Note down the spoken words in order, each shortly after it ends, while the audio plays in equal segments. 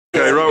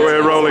Okay, right,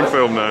 we're rolling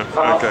film now.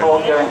 Okay.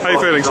 How you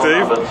feeling,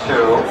 Steve?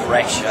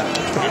 Fresh.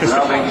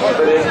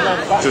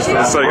 Just for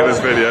the sake of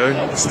this video,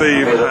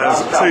 Steve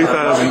has £2,000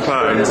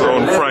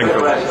 on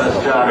Frankel.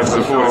 It's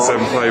the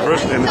 47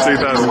 favourite in the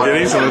 2000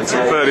 Guineas on the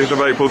 30th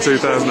of April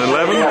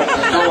 2011.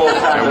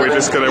 And we're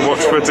just going to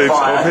watch footage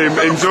of him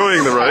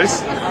enjoying the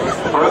race.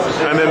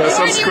 And then the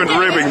subsequent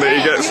ribbing that he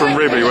gets from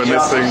Ribby when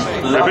this thing...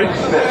 Ribby?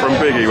 From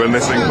Biggie when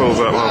this thing pulls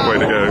up halfway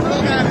to go.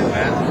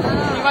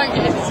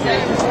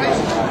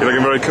 You're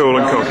looking very cool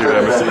and cocky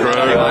there, Mr. Crow.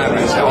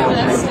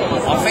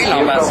 I feel like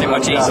I'm about to do my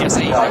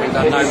GCSE, having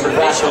done no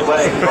provision.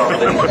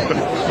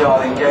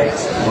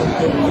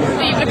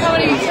 Steve, look how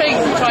many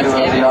things you tried to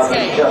get in this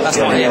game. That's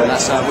not him,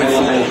 that's with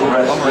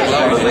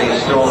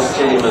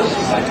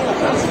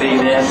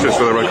Just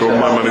for the record,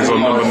 my money's on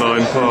number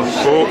 9,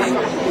 Path Fork.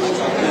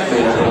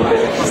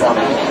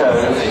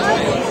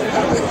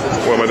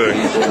 What am I doing?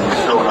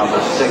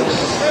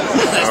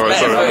 There's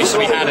better footage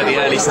we had at the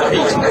early stage.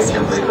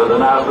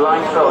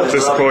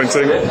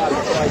 Disappointing.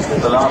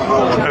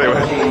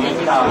 Anyway,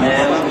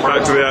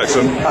 back to the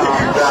action.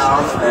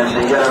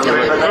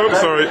 Oh,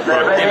 sorry.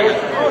 Right.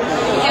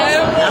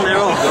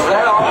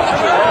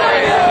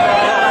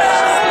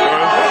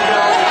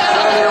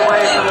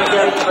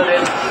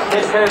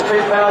 Disco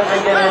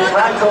 2000 Guineas,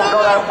 Frankel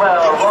got out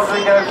well,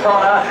 Rodrigo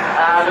Connor,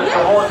 and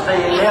towards the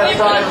near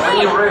side,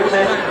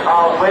 rerouted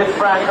with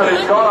Frankel, who's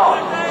gone on.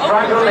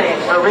 Frankel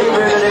leads, but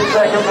rebooted in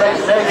second place,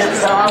 negative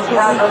time,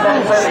 Campbell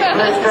then Felix,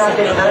 Chris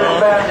Jackie, no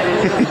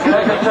boundaries,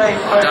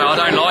 I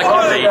don't like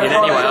him leading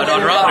anyway,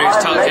 I'd rather he was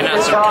tucked in at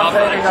some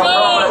cover.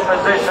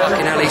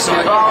 Fucking hell, he's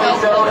like...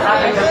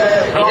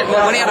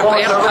 When he had a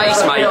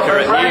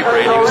pacemaker at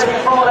Newbury, he was...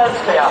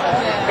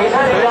 He's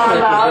heading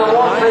down now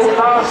towards the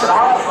last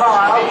half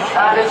mile,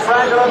 and it's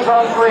Frankel and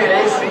Tom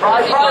Greeley,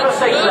 by 5 or 6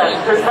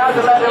 lengths, who's had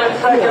the letter in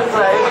second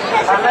place,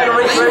 and then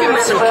leave him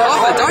with some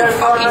cover, don't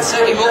fucking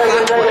set him up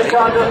that way.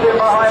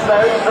 Behind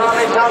those,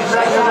 Rami comes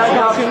next and then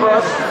comes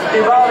Brooks.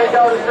 Diwali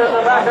goes to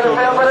the back of the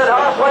field, but at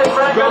halfway,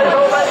 Frankel is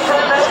almost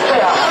 10 lengths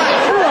here.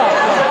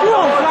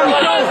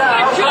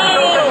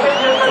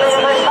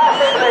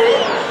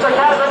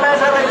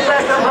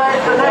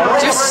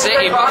 Just sit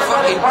him, I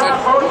fucking did.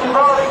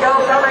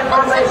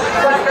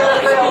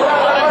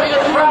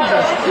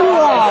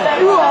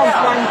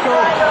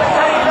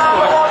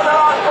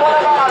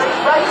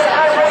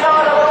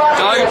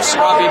 Don't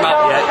scrub him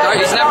up yet.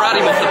 He's never had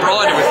him off the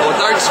bridle before.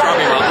 Don't scrub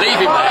him up. Leave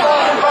him there.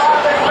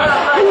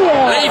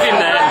 Leave him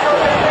there.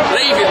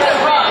 Leave him there.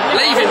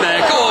 Leave him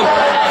there. Go on.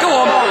 Go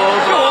on.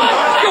 Go on.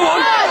 Go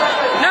on.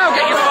 Now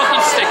get your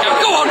fucking sticker.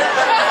 Go on.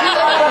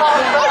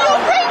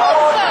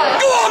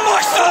 Go on,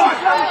 my son.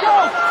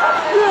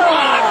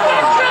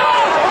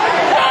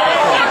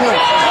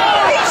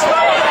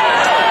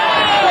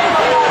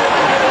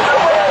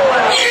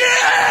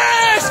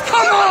 Yes!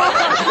 Come on!